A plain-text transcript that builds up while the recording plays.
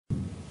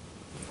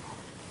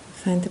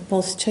Find a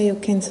posture you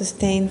can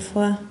sustain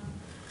for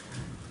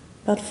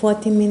about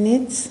 40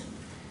 minutes.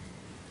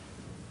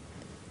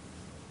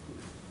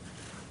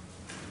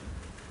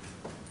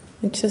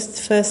 And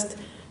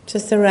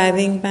just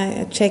arriving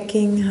by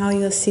checking how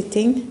you're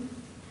sitting.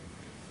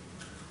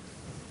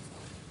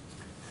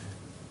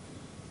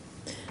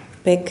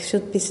 Back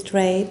should be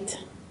straight.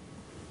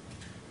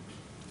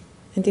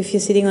 And if you're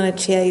sitting on a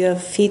chair, your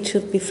feet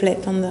should be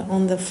flat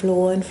on the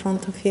floor in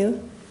front of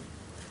you.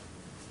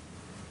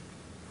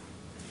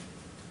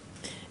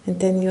 And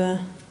then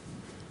your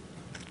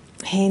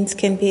hands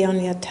can be on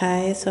your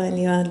thighs or in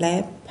your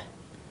lap.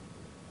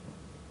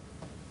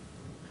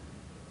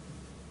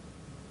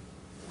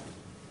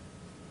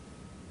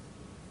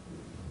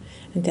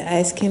 And the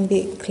eyes can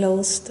be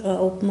closed or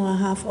open or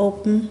half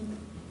open.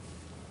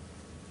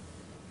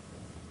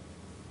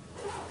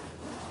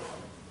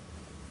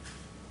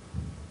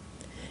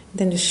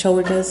 Then the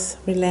shoulders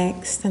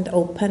relaxed and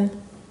open.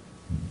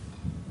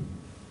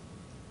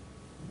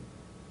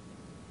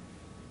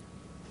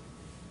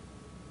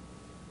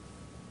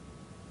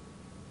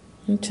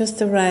 And just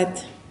the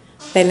right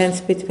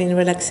balance between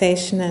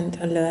relaxation and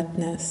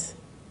alertness.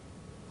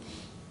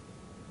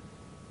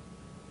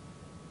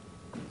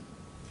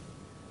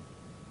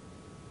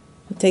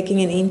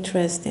 Taking an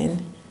interest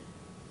in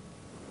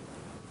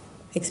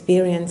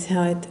experience,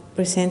 how it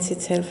presents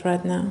itself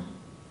right now.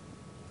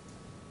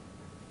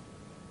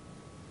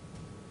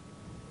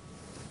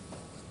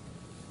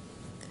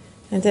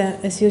 And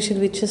as usual,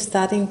 we're just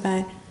starting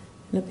by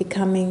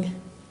becoming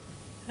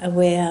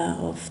aware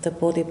of the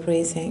body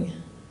breathing,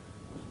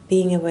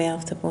 being aware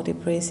of the body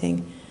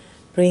breathing,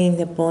 bringing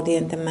the body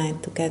and the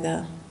mind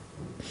together.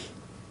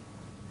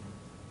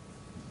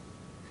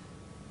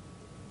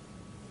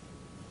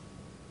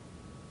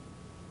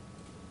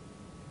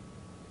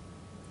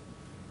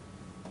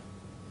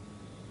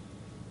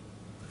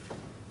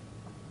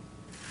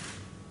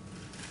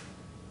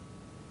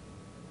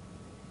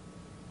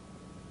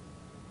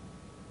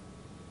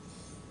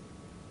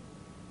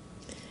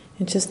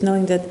 And just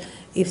knowing that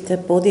if the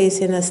body is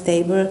in a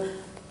stable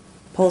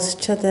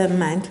posture, the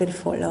mind will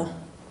follow.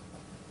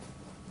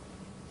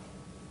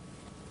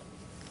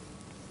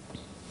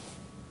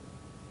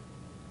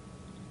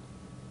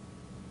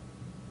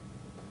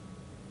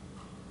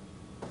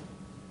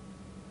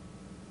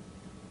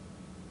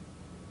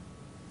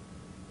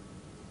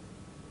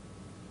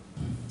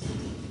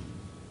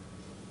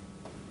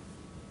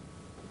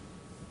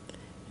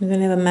 And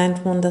whenever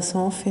mind wanders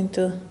off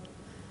into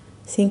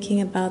thinking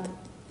about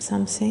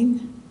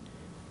something,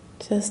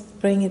 just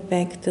bring it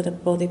back to the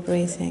body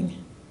breathing.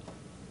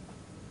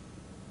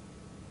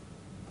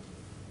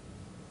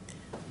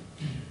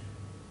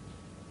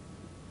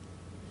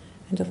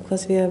 And of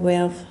course we are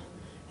aware of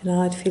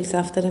how it feels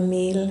after the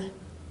meal.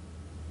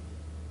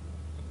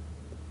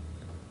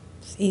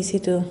 It's easy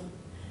to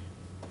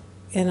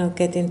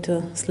get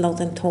into sloth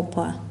and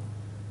torpor.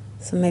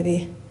 So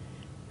maybe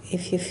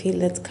if you feel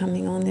that's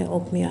coming on, you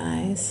open your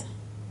eyes.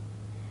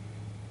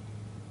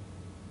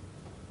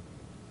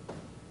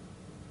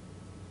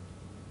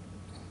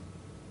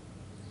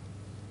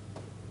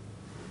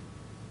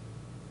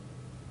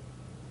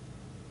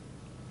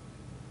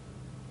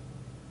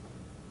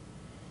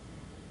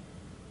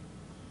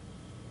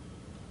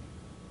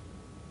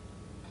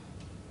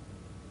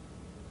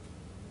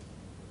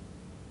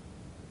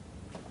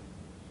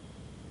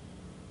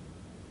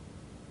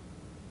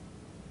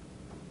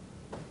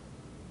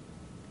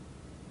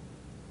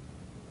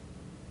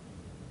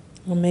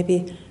 Or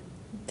maybe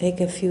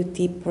take a few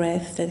deep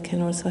breaths that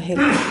can also help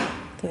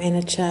to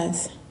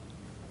energize.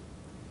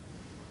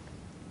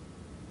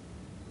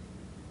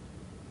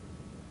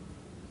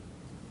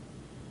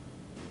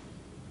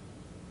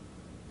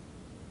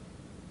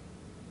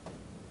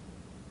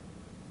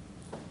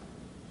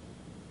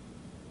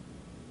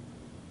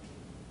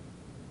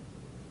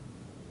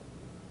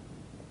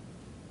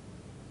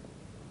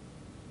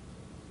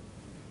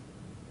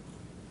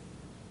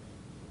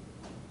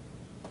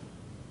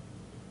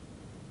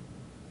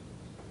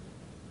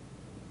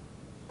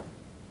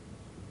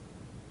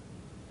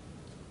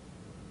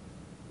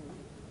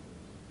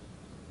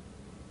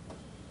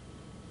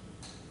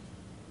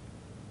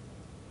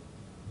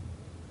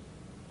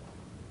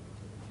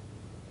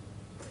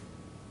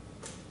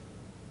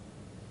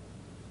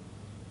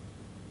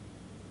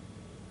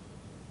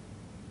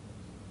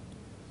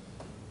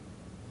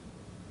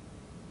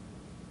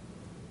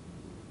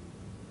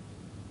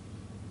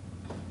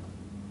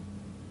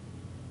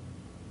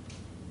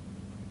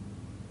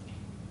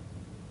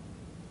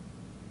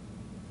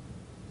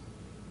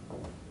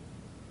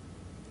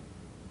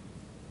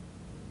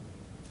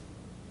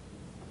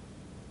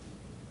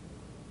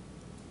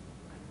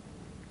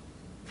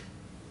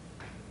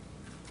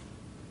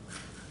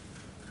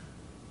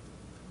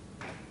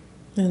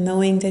 And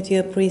knowing that you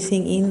are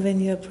breathing in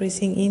when you are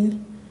breathing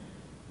in,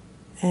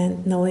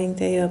 and knowing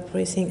that you are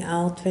breathing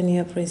out when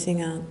you are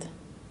breathing out.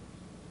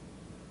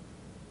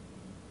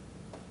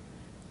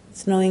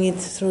 It's knowing it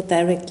through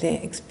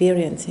directly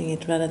experiencing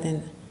it rather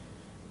than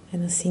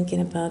thinking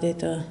about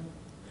it or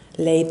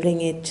labeling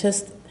it.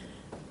 Just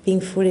being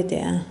fully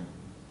there.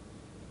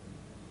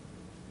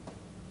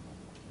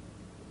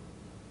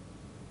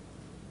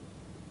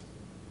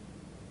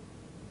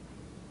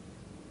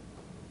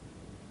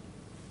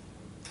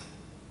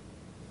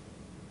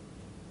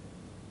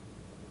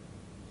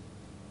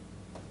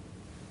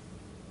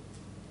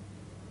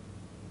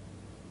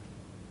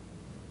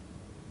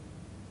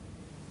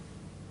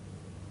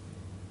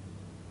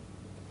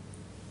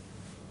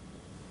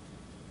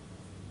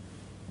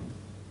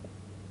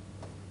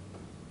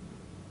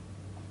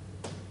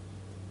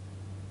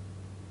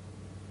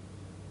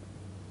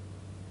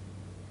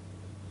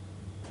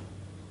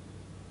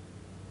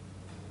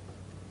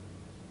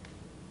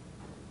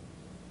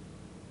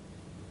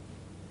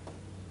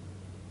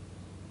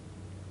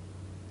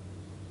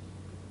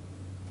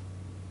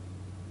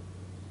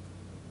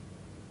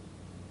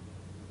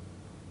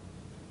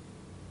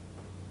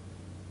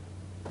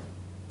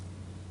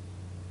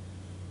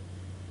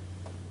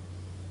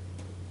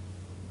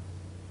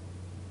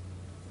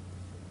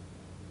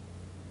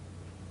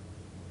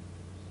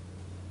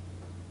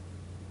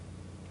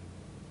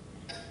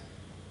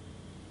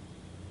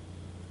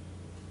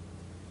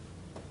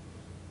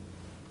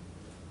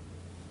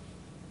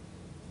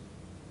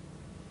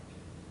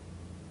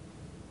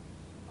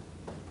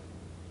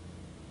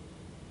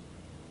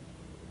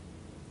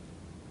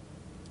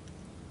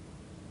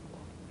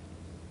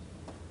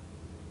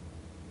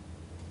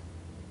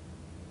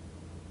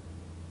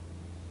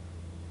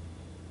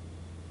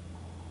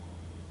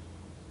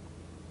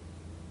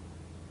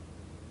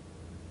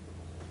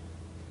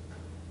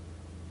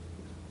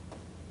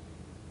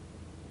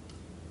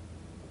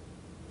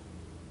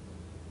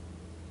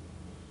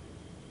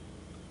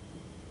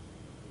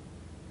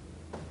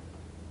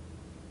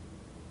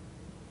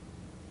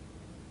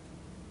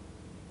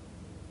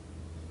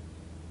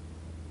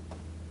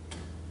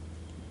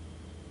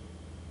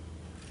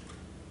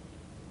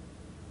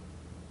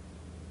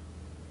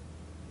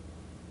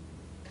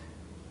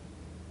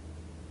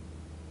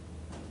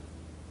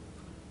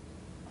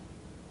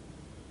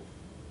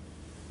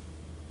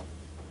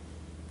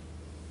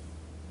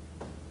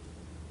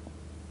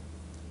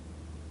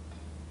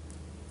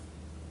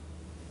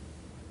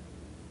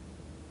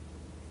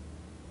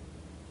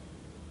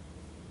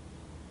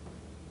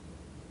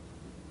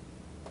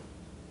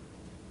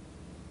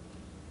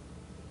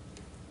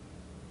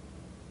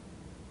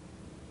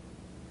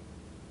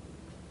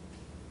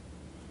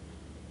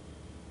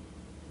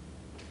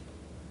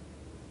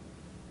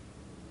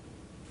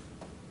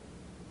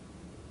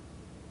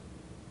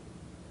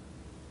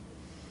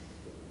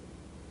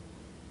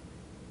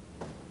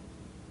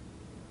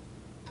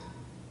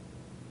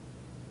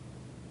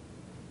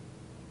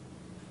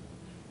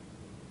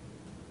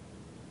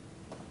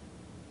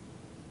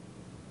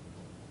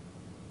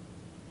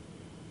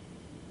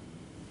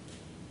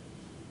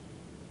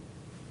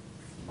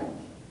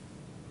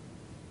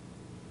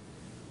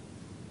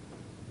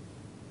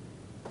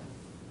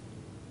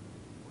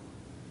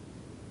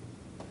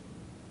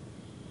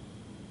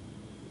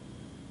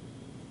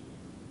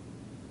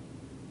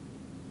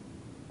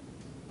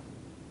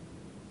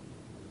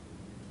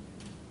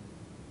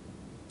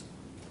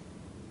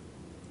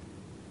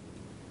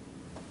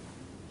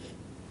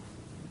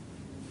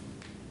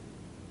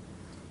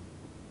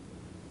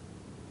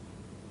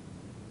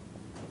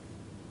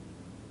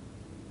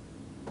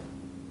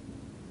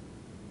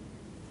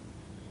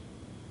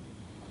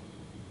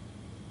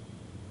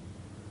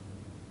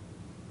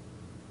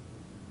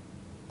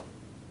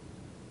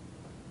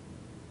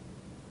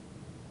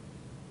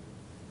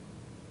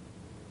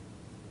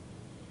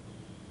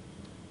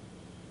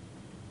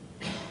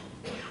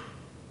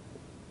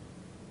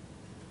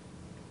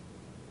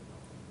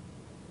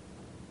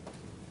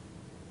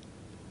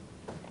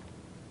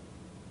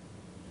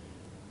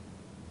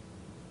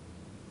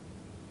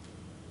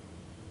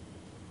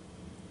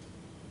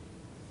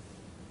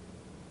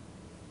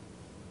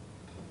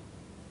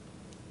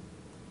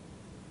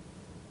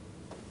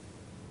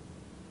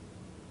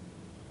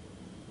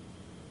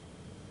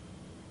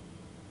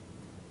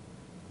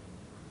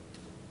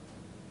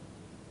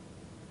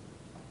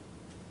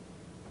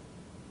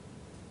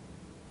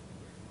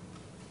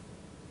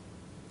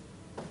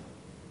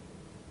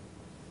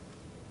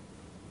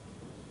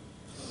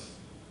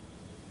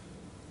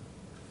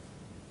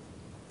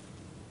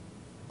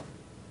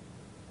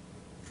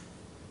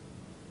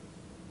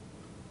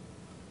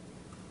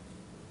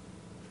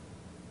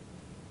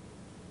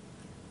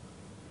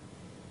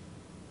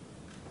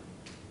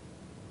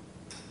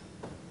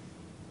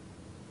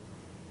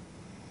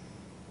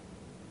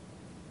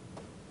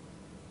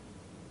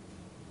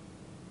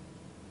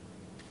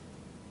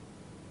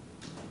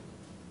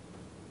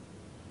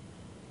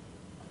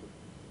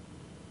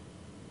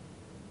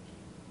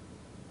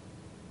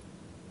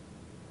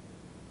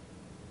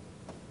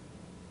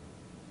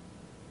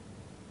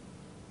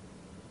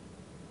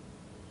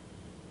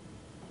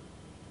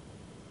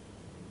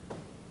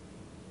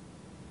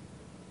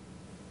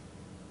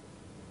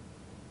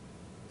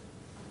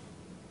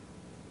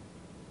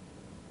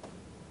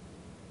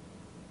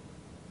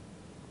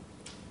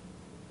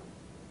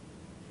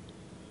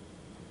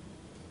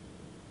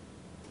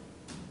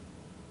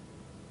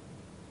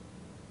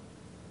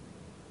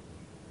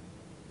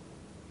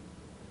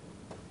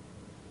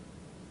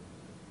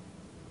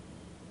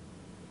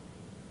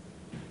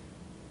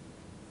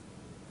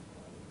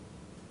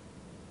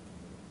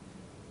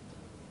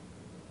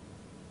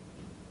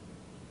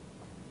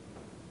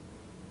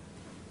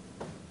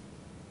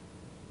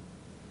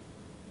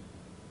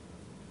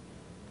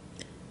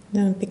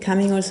 Then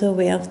becoming also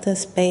aware of the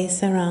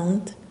space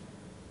around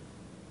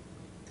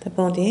the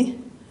body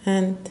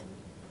and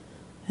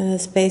the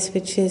space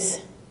which is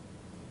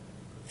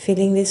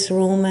filling this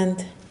room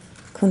and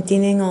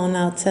continuing on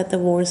outside the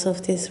walls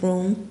of this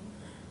room.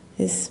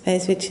 This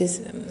space which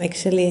is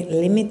actually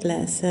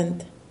limitless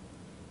and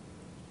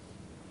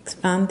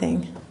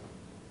expanding,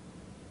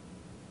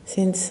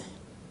 since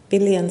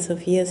billions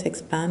of years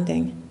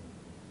expanding.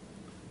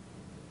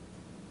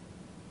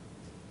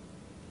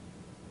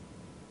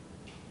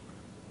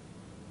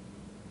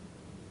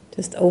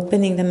 Just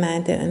opening the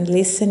mind and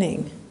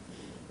listening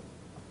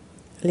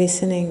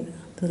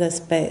to the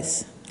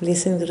space,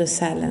 listening to the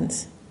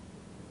silence.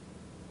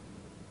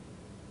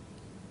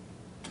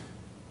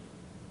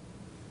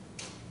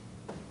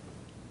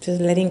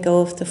 Just letting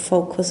go of the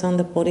focus on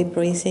the body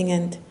breathing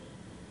and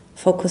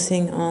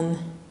focusing on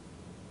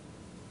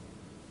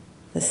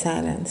the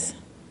silence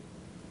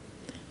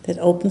that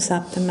opens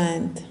up the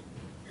mind.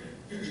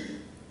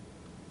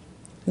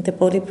 And the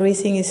body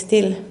breathing is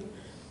still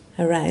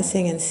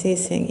arising and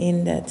ceasing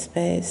in that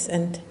space,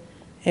 and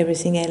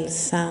everything else,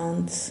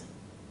 sounds,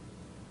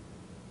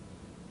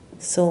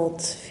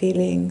 thoughts,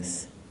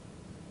 feelings.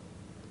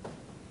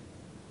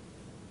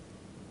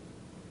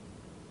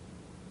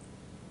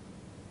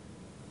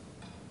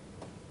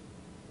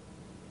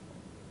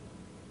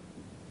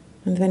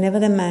 And whenever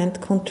the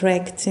mind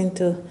contracts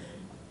into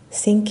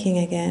thinking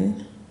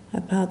again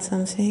about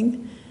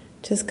something,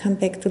 just come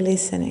back to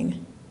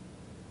listening.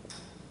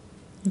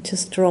 And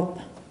just drop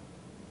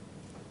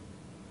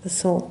the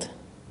thought.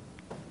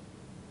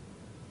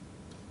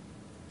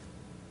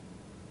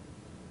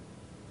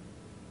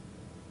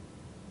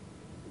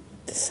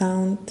 The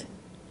sound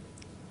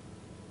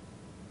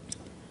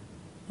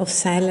of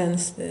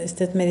silence is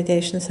that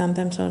meditation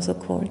sometimes also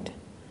called.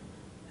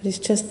 But it's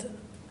just,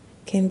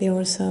 can be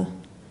also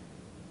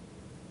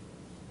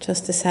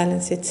just the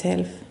silence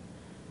itself.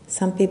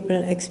 Some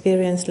people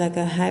experience like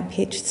a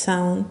high-pitched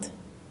sound,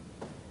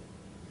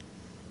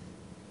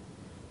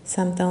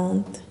 some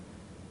don't.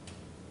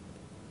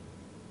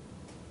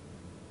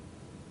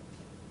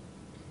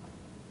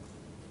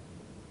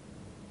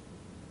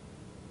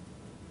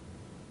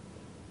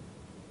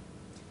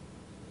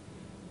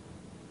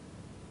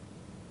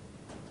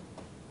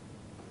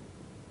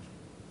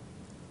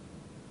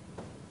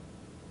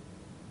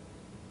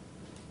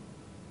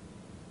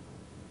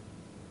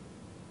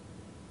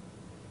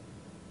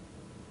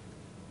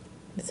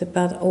 It's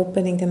about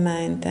opening the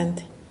mind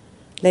and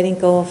letting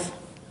go of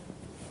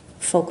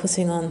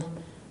focusing on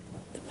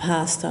the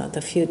past or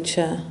the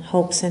future,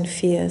 hopes and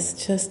fears,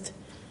 just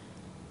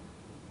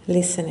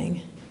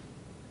listening.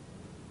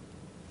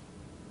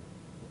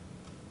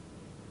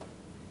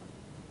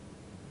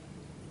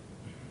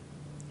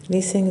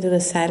 Listening to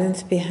the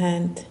silence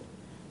behind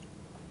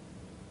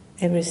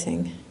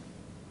everything,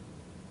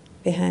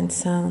 behind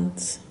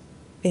sounds,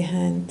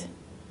 behind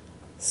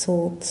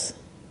thoughts.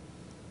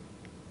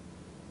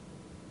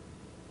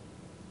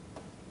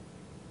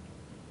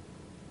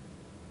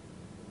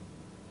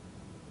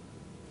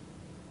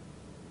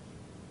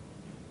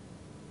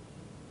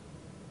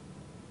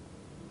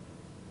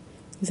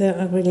 It's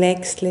a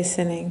relaxed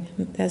listening.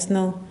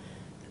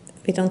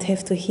 We don't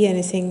have to hear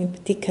anything in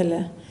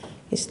particular.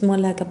 It's more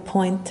like a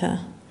pointer.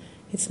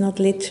 It's not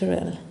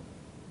literal.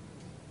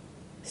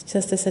 It's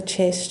just a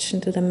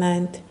suggestion to the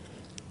mind,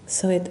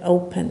 so it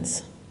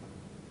opens.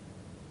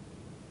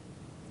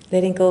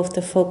 Letting go of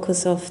the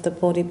focus of the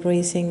body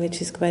breathing,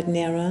 which is quite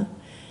narrow,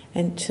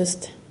 and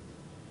just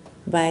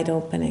wide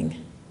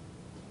opening.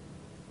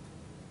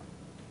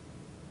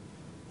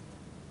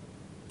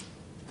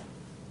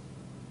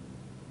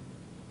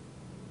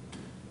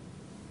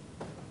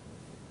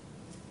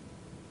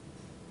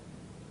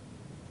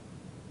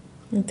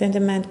 And then the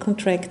mind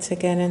contracts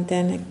again, and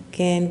then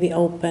again we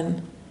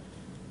open.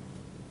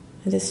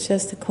 And it's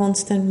just a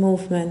constant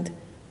movement,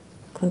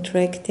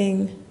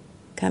 contracting,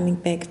 coming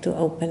back to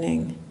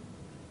opening.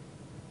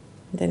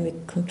 And then we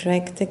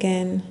contract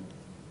again,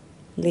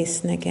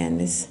 listen again.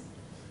 It's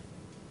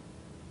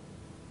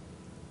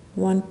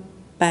one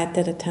bite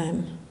at a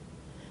time.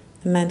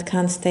 The mind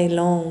can't stay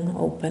long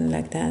open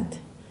like that.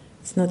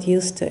 It's not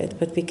used to it,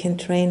 but we can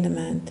train the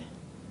mind.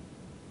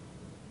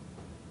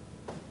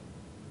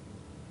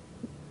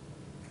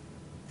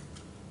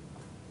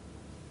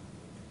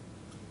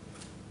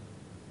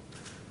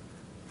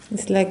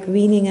 It's like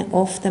weaning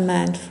off the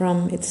mind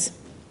from its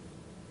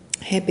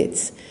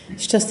habits.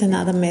 It's just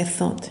another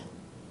method.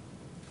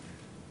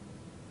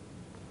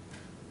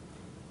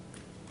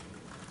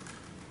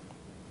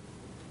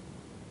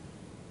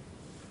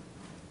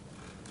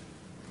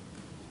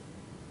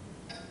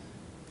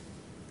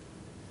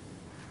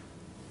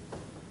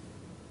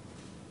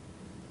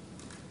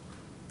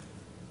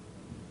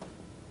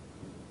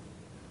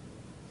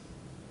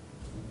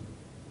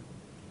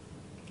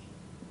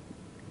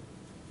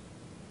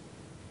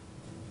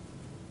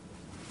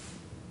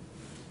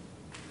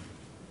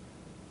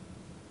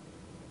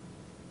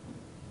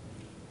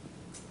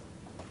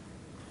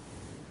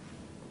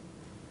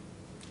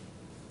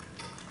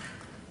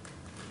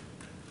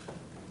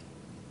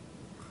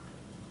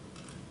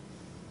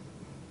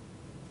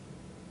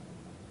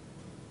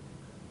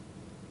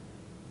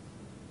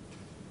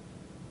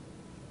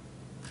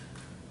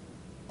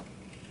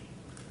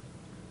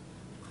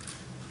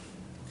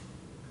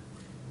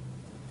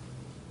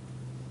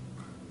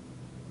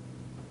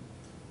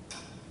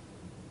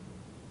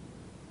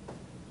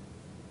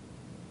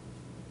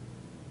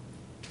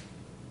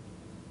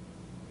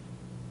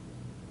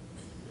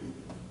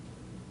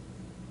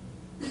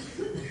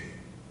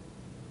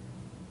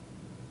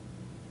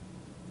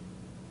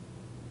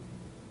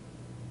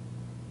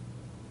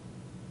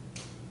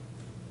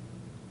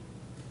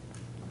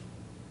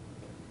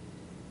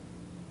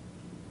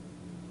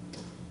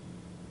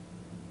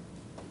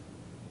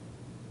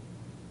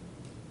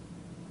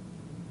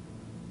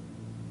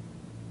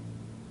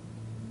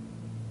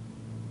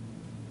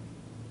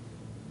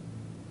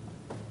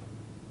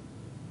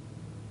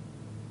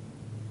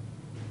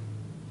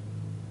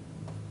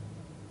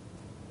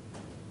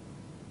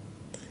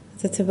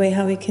 That's a way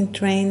how we can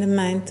train the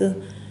mind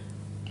to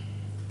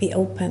be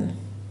open.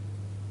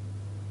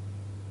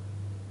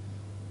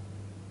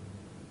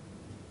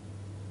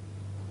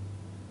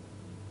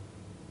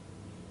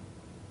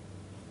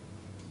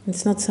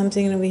 It's not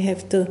something that we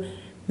have to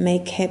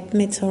make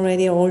happen, it's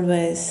already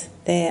always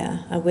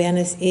there.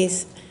 Awareness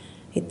is,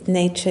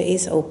 nature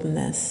is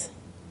openness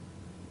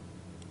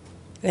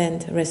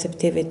and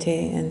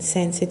receptivity and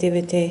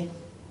sensitivity.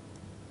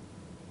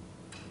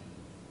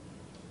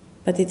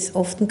 But it's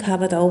often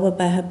covered over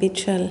by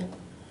habitual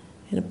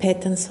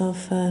patterns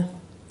of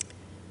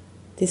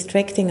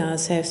distracting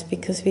ourselves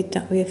because we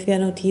are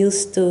not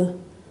used to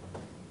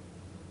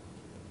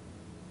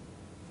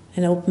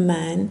an open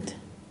mind.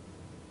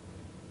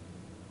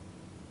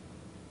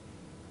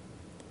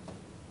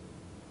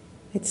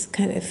 It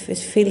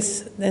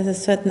feels there's a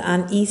certain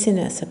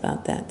uneasiness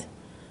about that,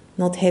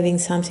 not having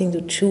something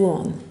to chew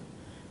on,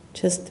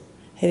 just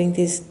having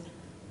this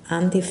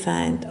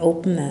undefined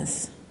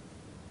openness.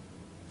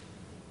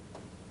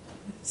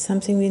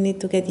 Something we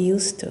need to get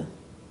used to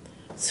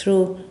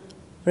through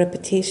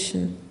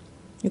repetition.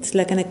 It's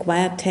like an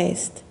acquired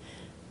taste.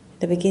 At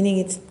the beginning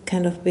it's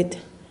kind of a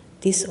bit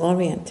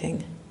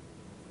disorienting.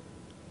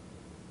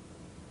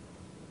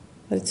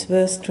 But it's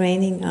worth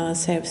training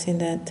ourselves in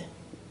that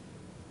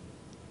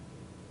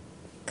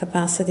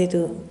capacity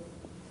to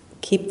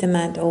keep the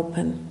mind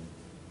open.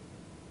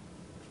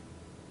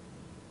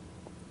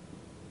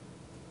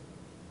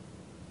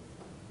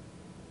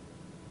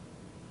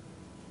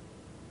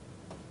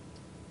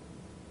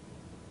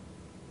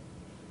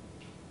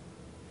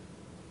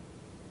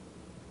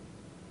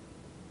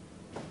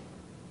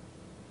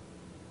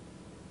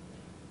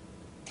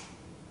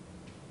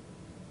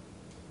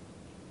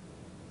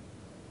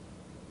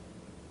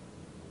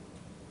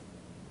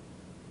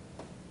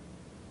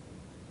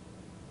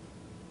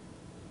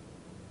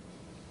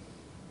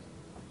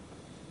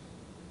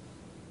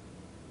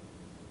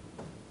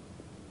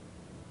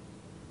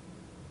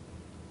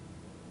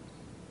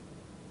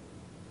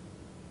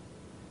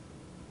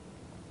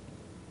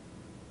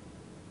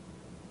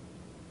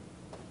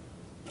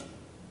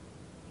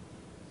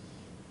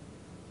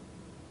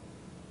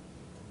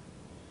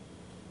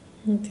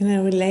 And in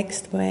a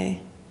relaxed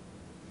way,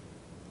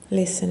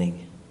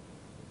 listening.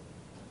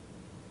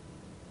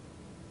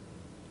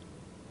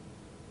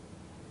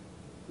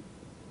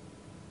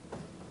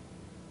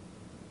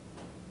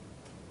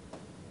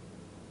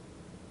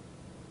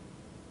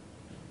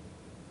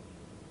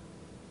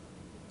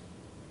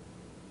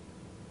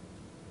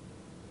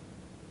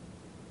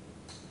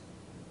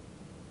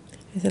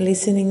 So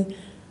listening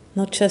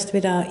not just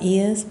with our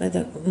ears,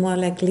 but more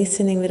like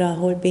listening with our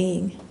whole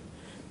being.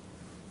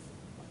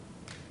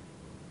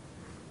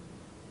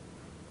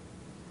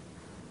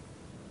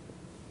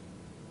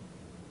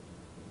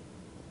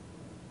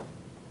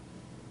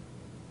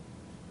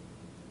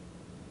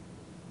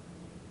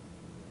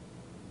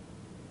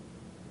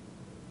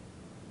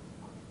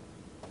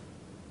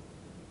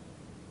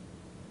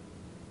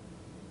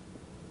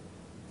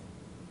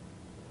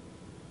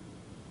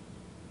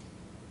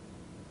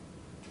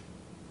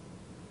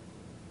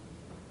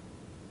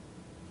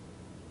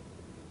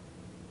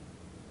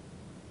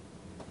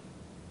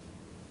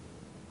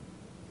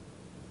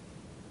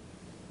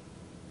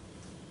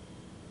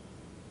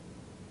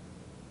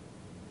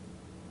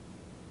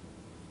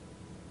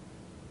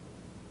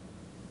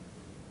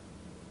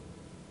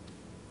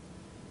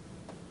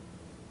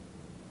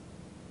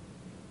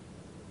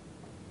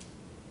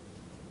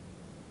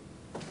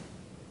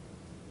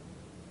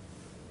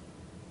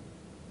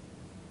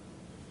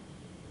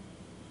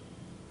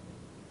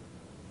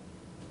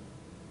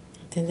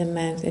 Then the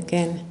mind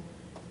again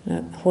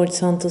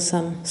holds on to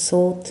some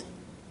thought,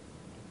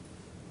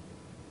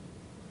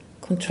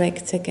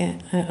 contracts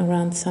again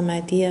around some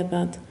idea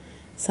about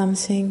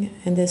something,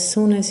 and as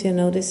soon as you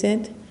notice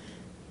it,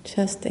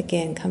 just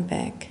again come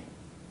back.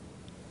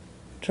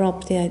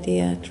 Drop the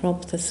idea,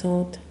 drop the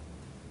thought.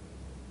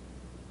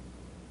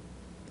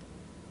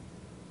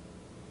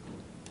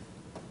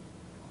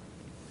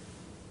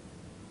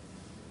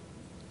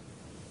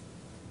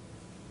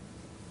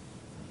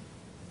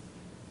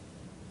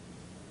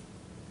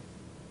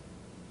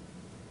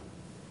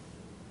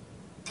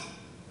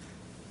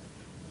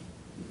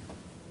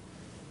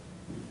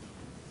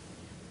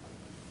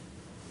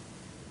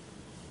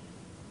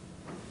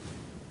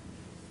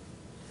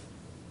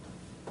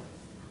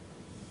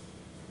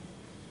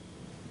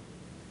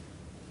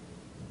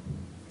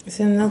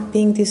 So not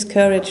being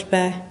discouraged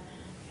by,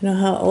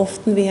 how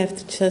often we have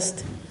to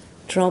just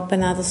drop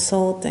another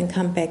thought and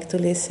come back to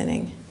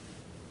listening.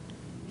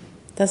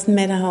 Doesn't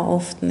matter how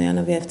often,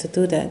 we have to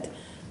do that,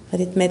 but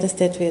it matters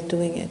that we are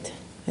doing it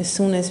as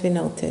soon as we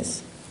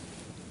notice.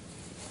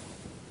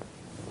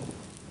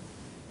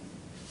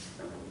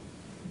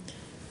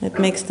 It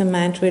makes the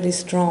mind really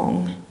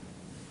strong,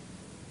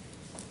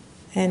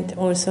 and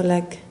also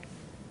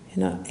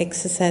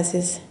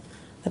exercises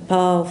the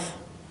power of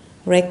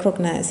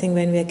recognizing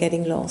when we are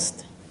getting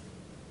lost.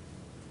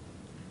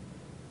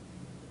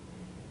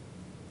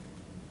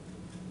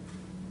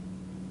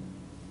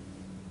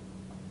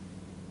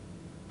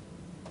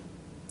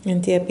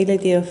 And the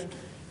ability of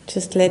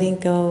just letting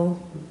go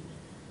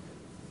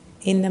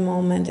in the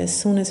moment as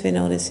soon as we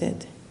notice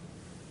it.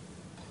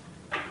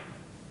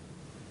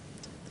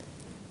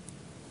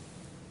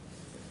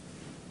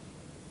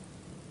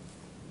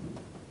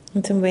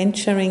 And so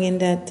venturing in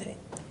that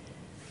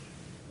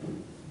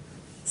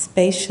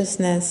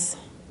spaciousness,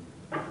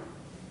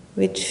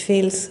 which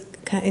feels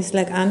is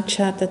like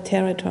uncharted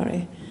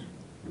territory.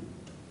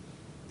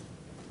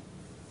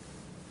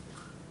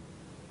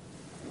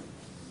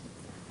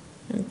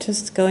 And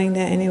just going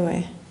there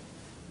anyway.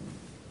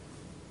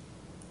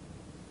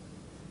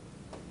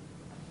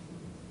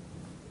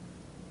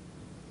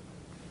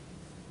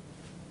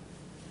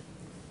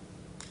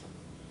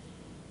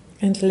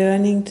 And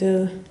learning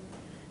to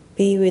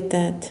be with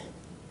that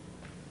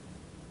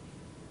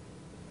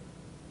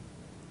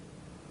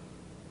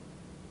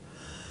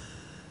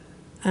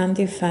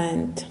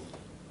undefined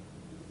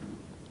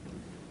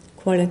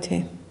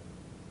quality.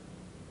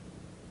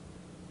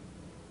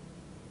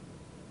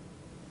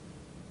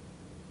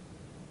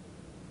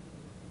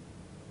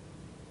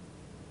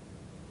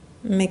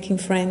 Making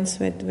friends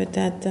with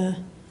that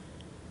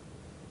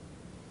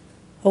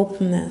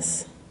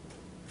openness.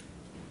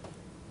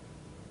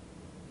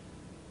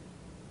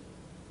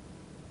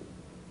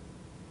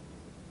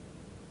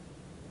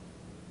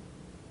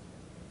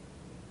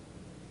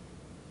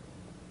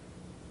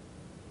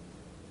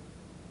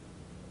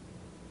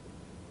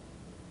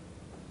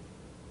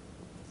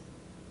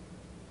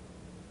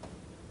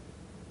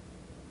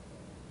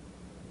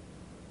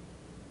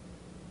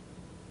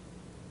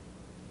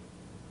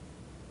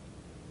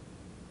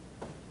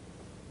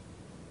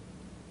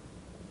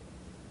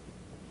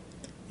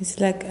 It's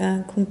like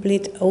a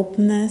complete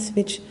openness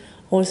which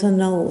also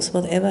knows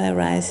whatever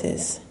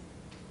arises.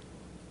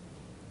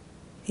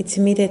 It's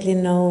immediately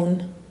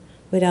known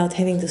without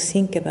having to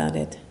think about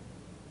it.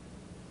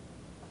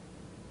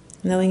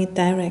 Knowing it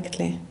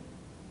directly.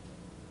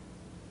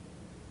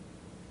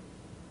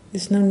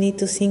 There's no need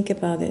to think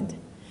about it.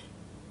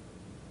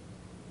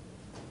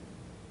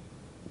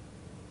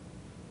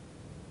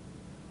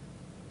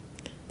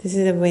 This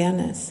is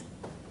awareness.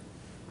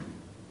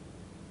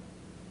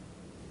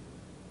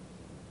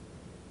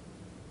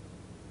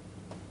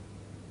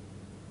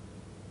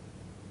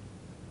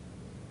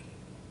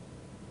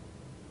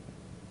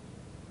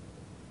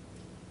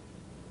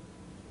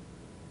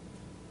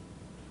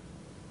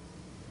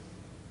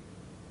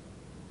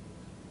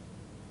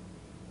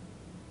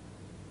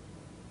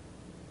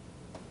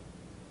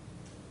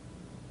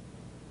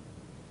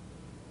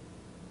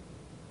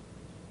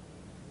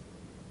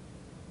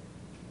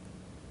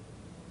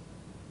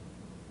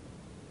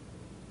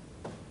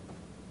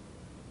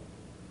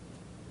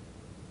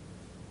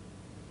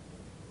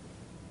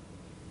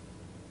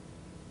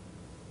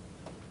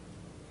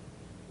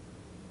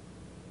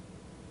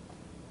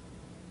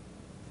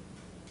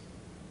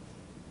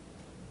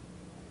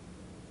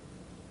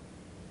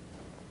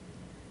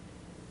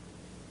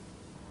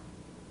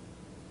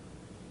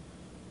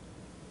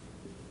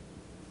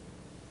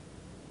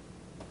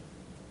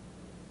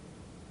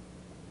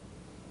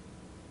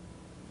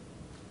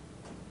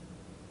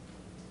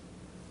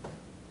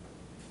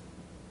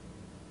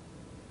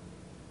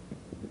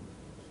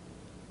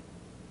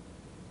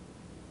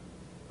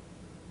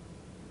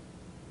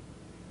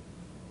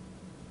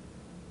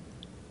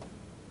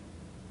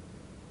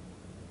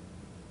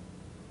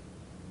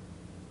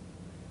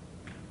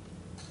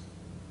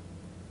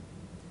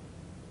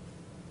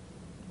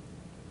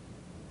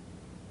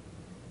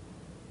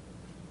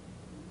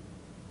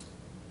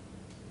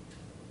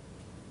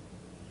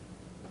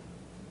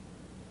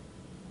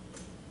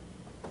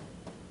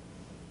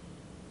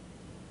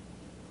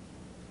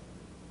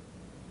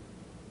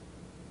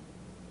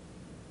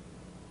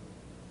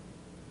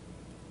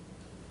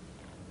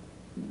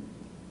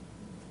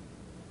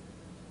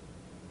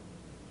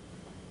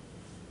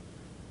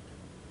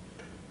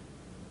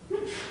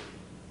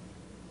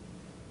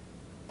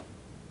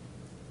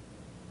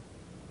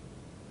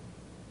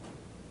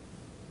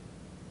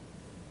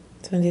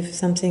 So if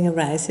something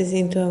arises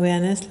into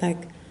awareness,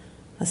 like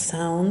a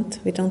sound,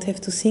 we don't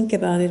have to think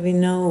about it, we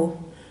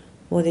know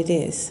what it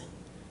is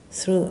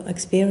through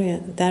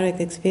experience, direct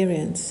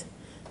experience.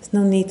 There's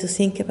no need to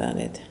think about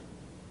it.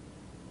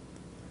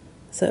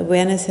 So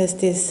awareness has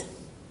this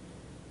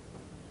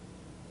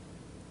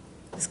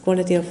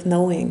quality of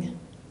knowing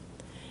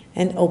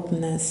and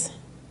openness.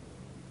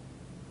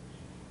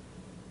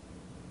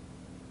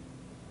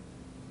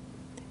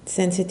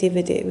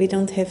 Sensitivity, we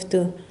don't have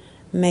to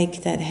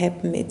make that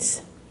happen.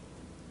 It's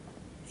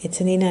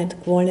an innate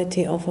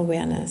quality of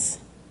awareness.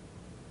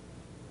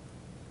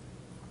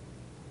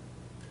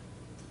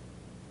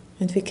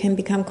 And we can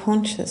become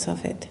conscious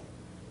of it.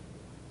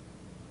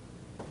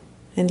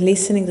 And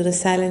listening to the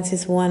silence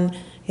is one,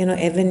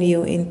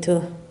 avenue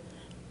into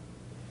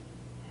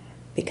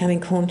becoming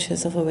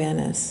conscious of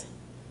awareness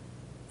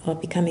or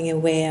becoming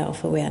aware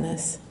of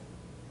awareness.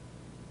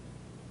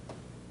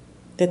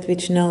 That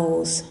which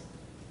knows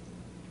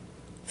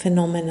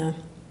phenomena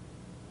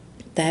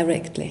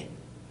directly.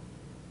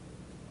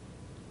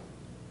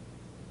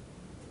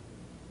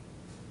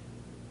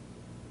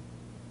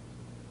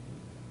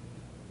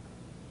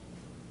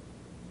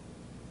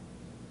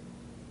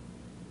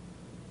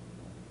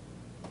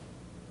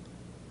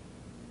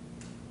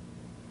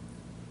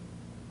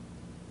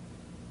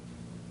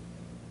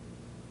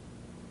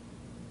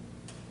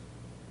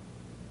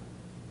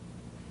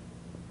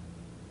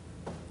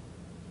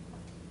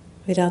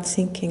 without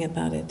thinking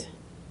about it.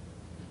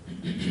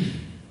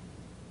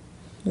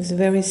 It's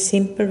very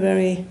simple,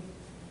 very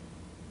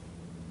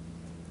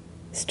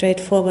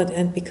straightforward,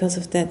 and because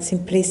of that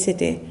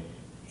simplicity,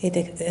 it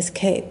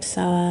escapes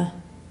our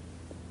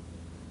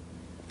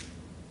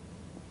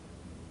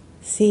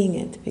seeing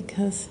it,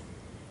 because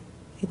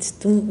it's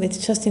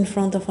just in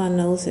front of our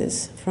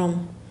noses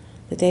from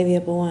the day we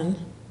are born.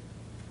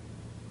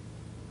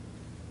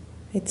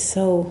 It's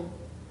so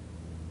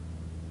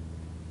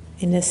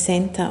in the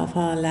center of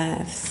our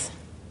lives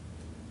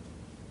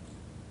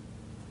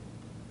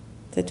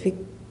that we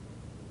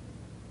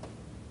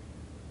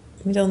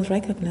don't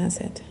recognize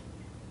it.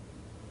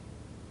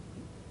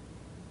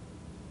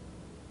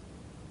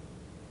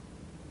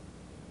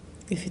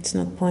 If it's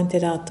not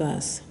pointed out to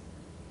us.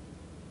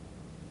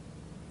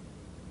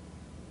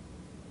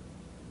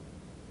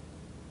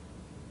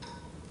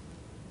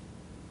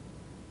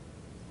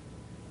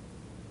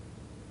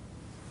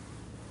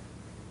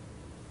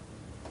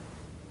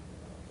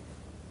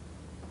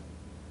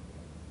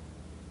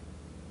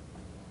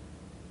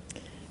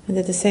 And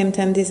at the same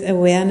time, this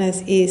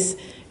awareness is,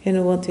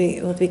 what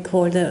we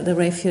call the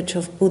refuge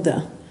of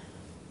Buddha.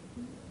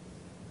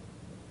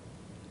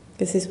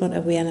 This is what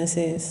awareness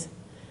is,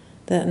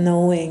 the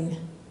knowing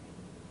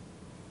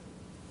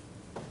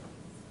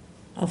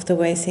of the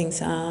way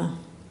things are.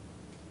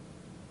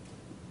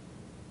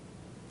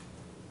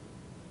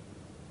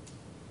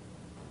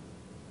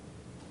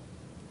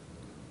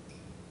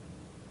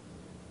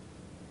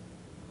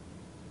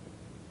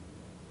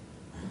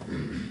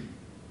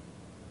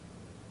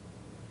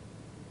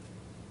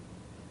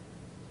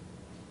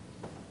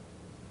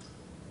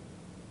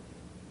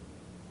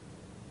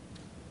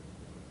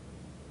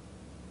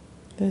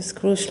 This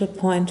crucial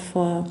point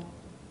for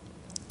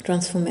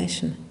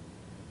transformation,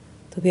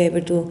 to be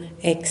able to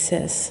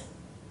access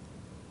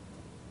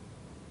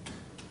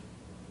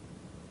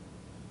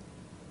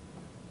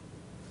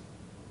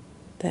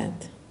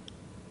that.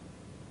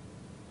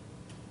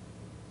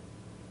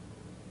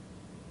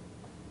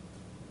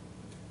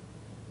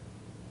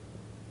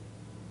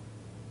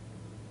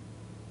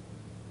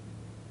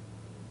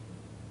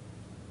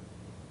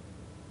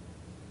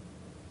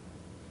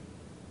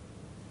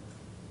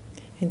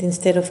 And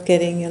instead of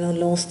getting,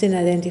 lost in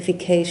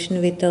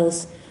identification with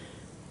those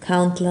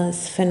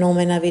countless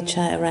phenomena which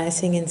are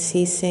arising and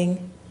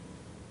ceasing,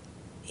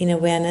 in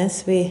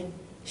awareness we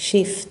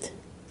shift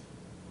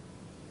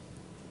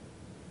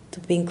to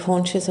being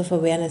conscious of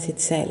awareness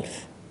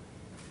itself,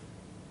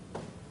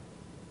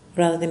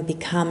 rather than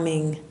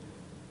becoming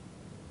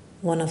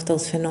one of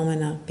those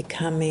phenomena,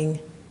 becoming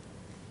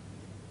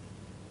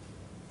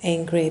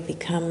angry,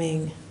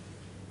 becoming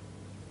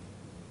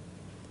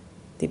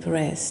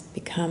depressed,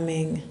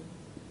 becoming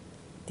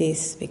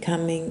this,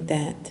 becoming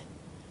that.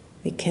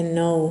 We can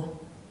know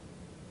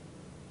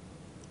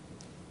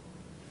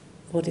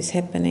what is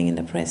happening in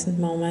the present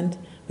moment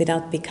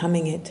without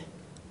becoming it.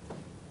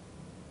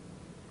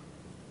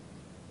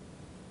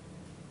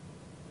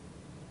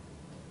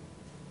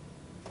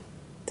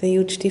 The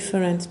huge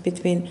difference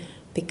between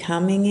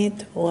becoming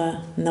it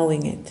or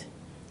knowing it.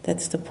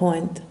 That's the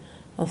point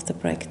of the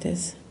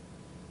practice.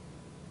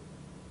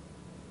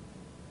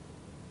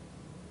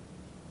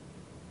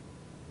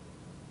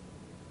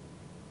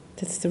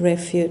 That's the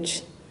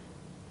refuge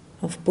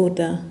of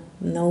Buddha,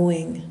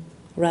 knowing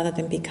rather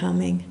than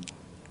becoming.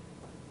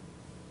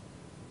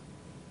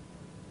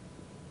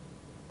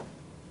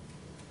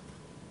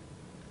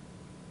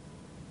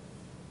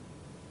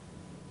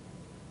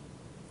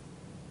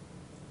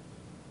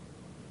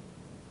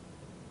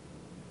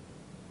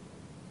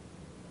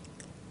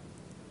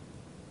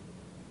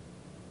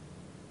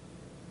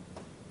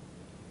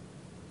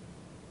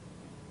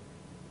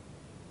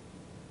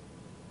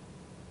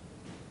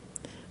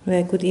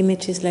 Very good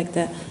images like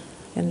the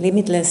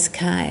limitless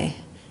sky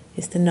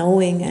is the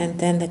knowing, and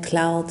then the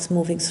clouds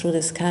moving through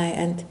the sky,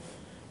 and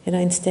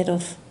instead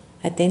of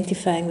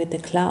identifying with the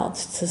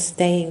clouds, just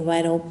staying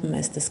wide open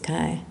as the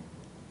sky.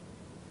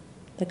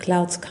 The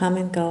clouds come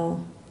and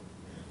go.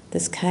 The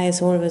sky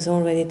is always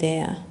already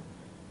there.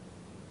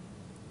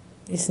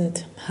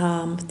 Isn't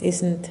harmed,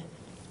 isn't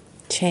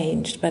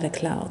changed by the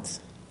clouds.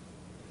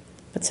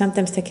 But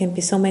sometimes there can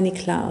be so many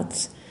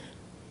clouds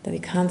that we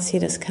can't see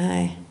the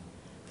sky.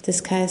 The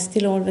sky is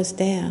still always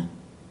there.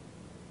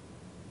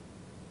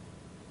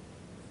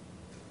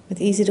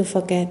 But easy to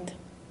forget.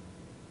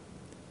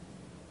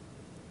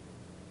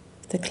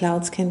 The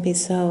clouds can be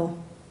so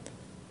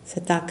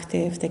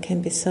seductive, they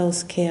can be so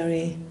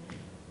scary,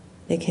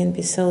 they can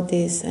be so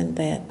this and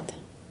that.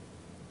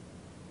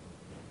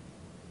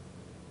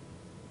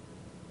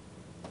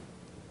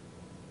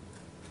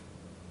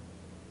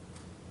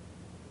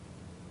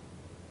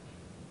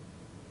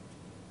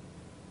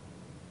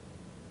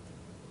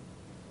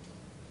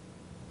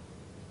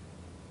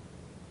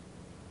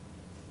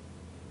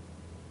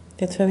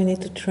 That's why we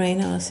need to train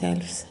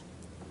ourselves.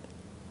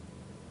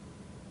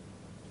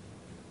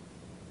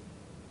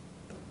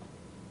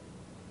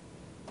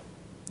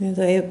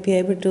 To be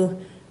able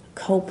to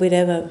cope with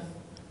ever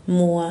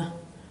more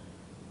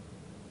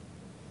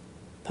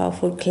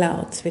powerful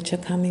clouds which are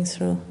coming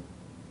through.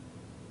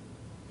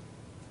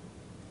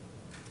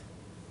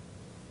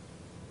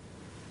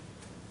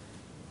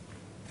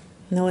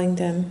 Knowing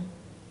them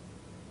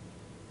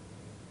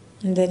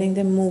and letting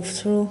them move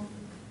through.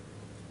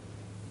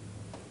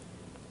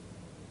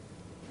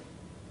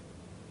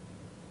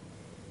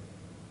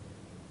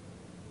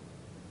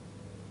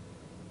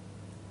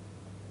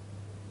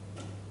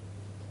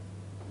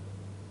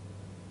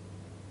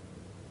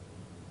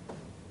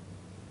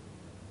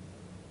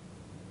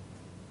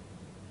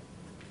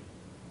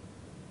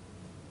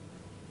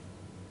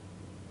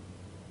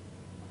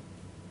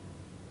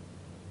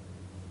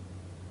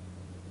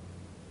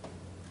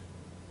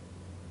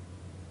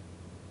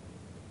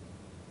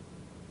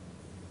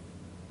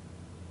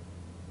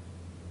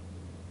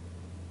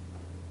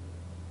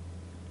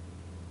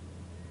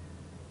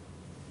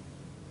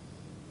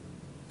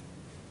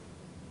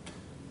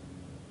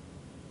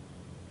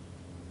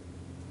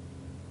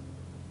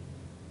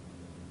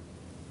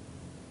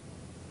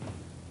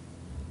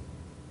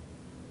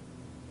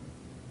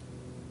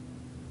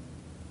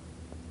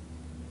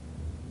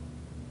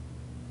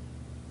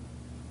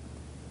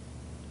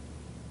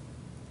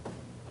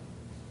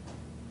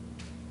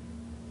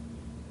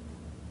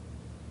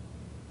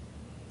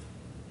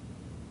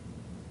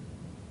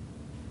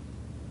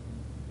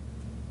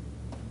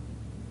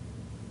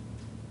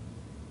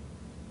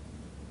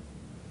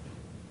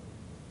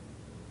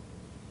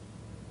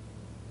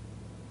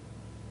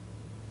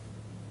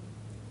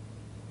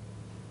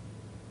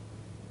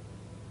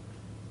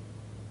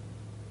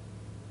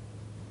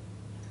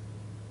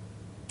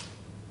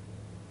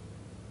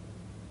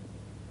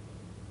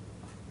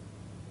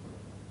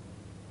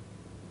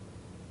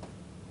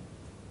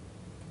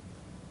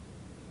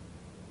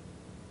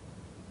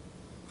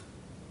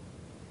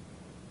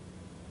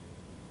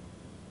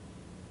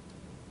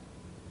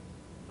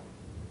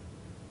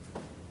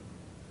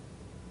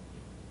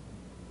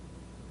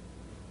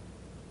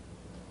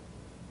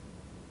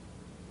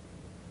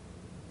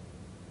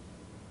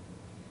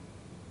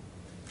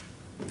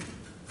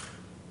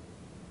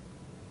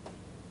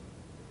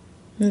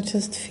 And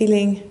just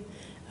feeling,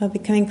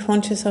 becoming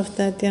conscious of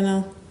that,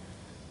 the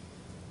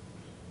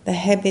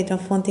habit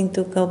of wanting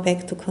to go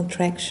back to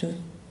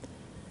contraction,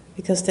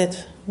 because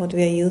that's what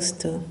we are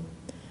used to.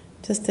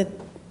 Just that,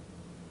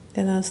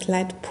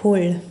 slight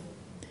pull.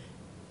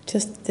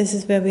 Just this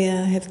is where we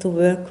have to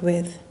work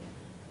with.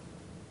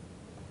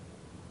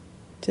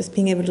 Just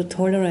being able to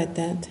tolerate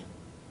that.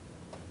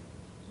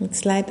 With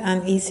slight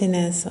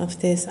uneasiness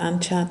of this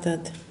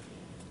uncharted,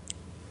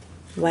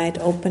 wide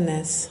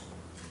openness.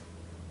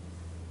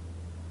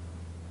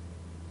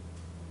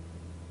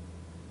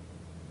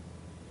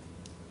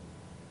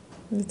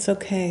 It's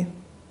okay.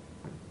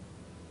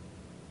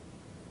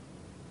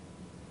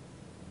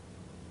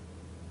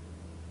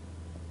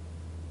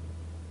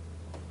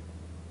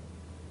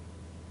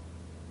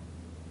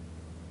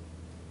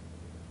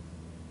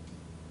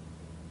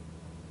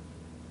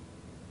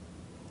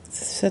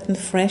 It's a certain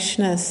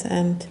freshness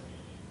and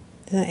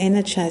the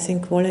energizing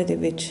quality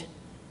which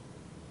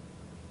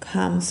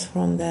comes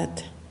from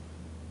that.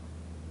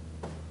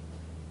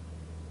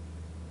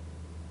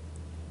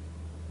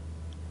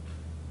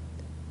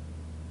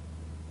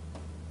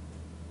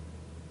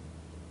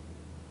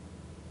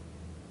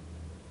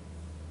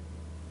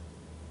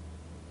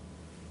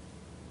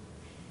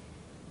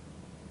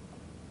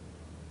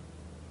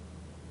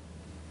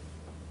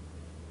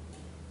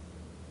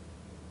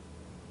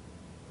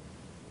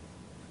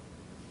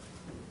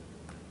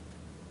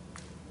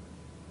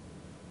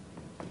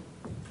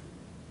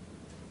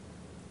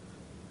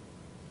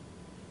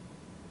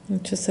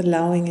 And just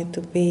allowing it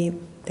to be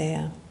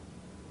there.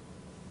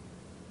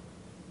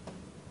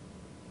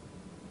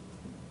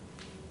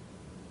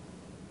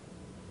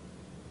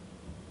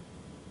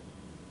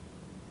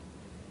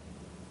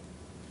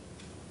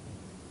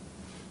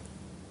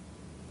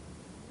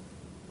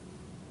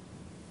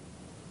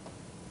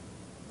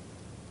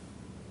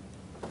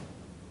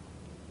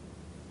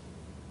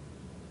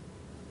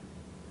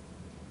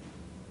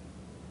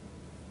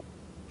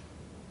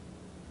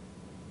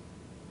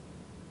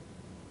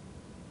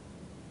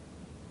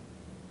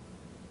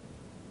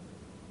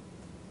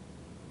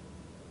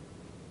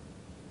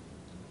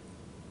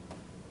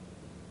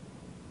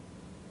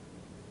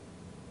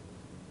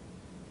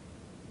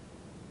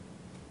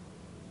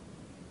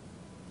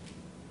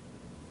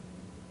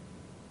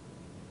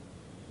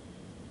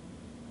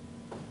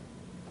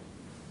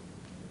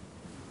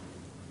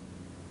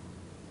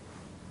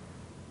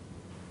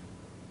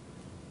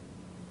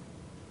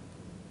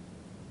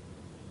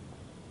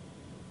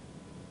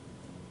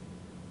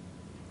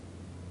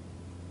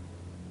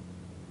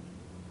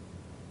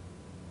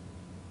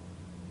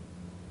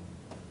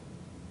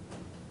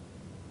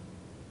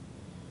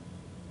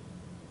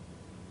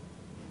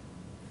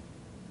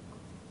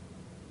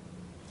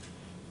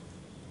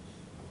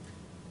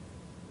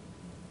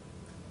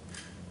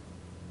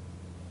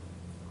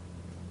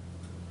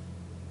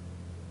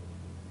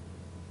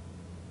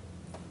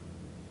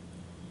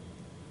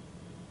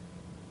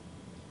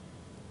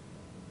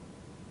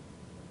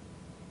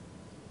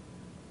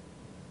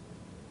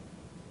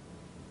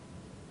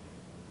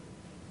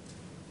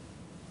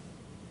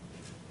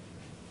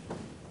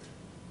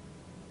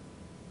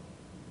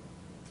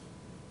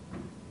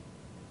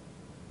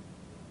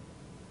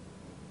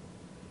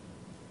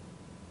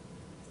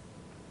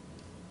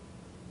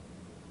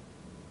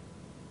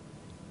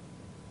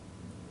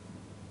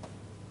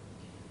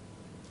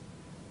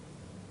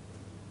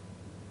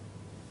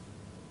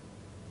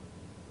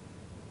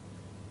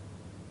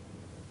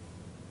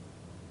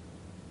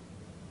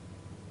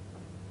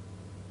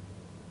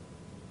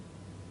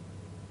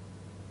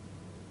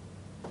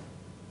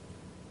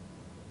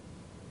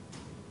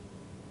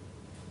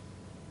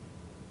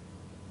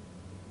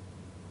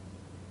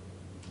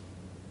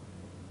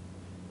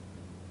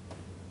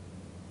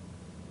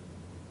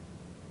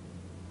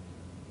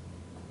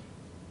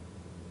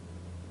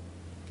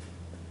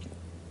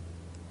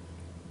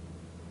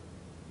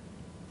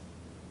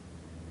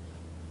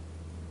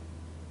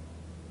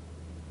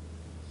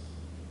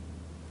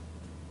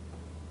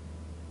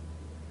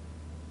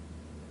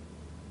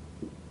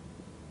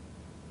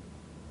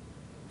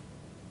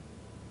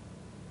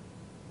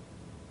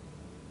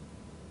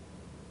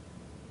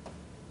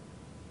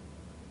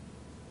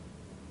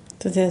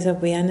 So there's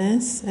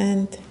awareness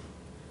and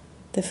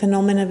the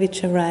phenomena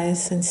which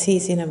arise and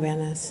cease in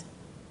awareness.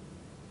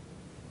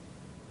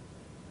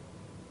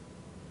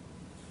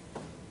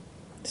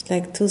 It's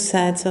like two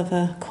sides of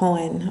a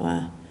coin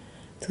or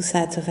two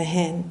sides of a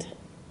hand.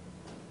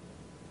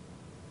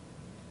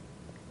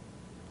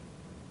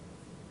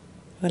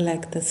 Or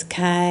like the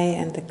sky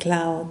and the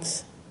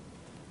clouds.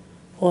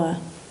 Or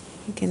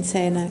you can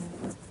say like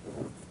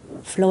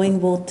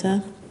flowing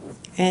water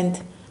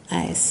and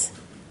ice.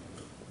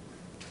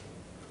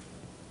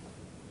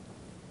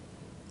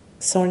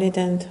 Solid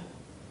and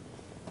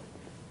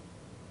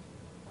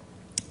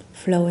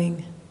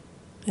flowing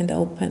and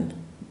open.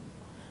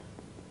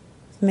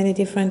 Many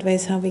different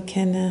ways how we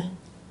can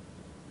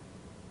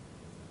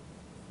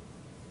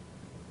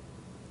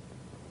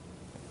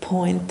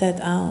point that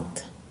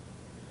out.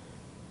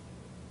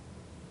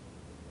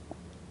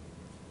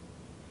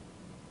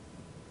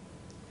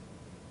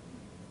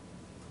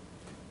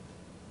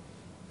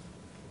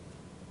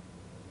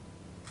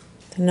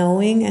 The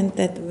knowing and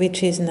that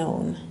which is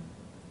known.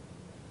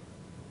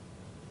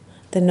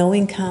 The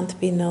knowing can't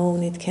be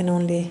known, it can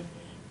only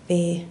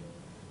be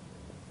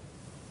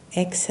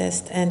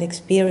accessed and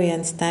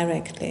experienced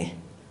directly.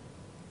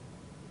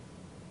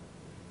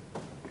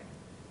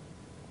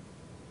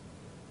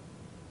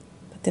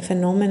 But the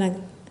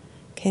phenomena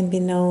can be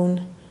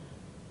known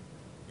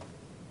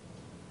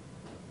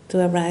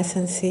to arise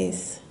and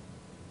cease.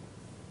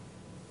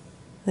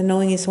 The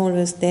knowing is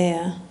always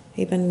there,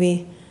 even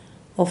we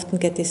often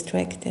get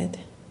distracted.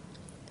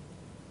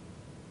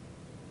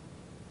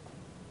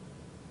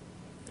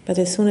 But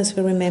as soon as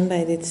we remember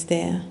it, it's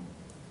there.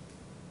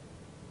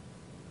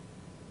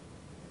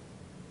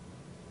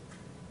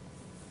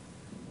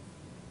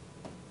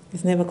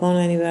 It's never gone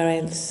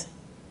anywhere else.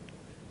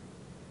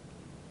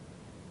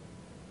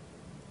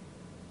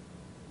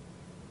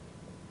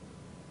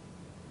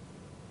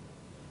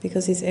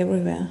 Because it's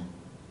everywhere,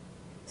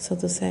 so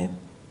to say.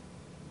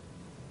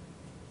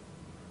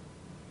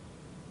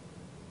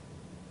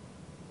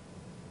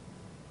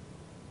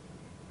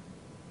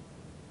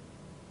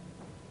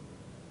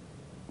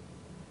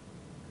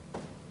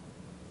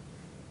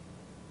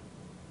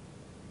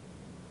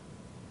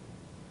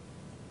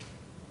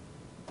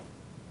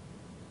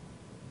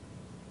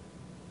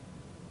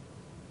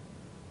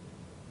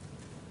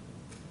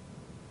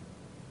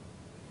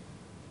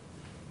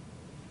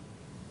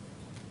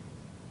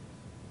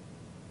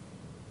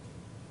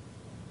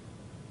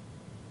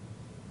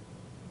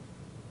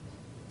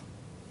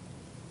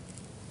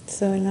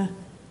 So in a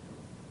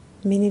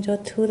minute or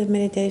two the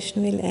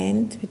meditation will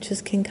end. We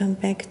just can come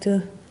back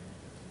to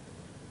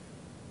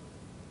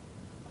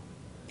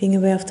being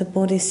aware of the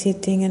body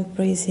sitting and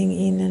breathing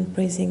in and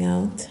breathing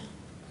out.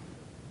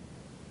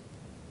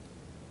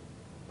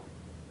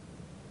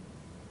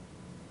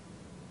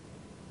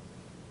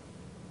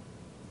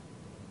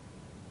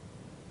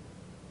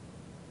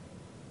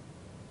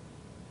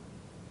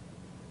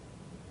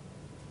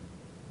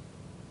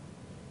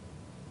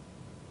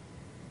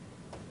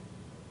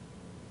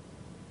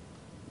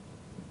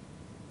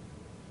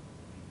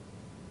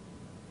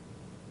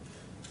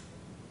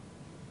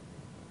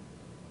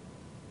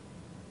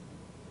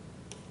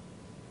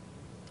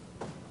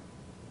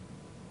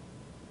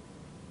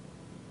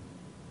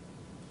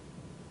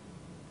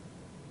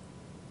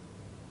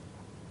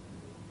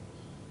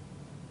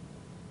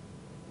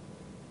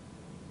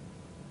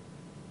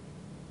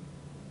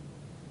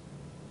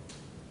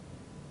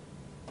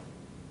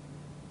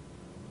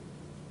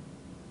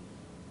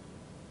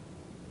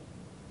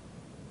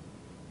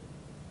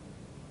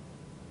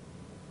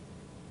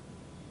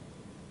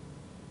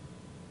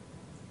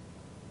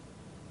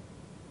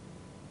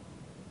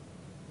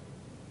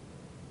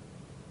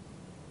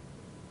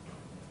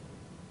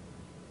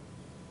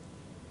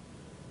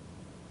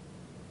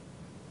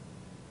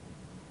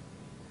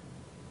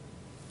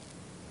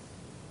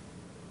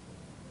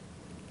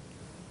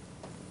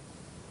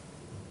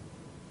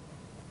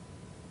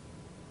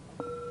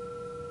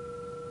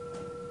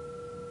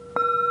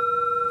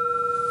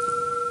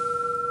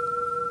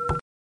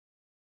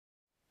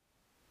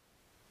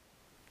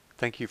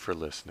 Thank you for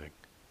listening.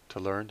 To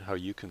learn how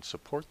you can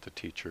support the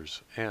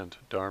teachers and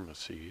Dharma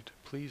Seed,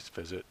 please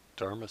visit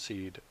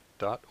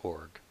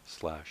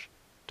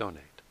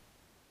dharmaseed.org/donate.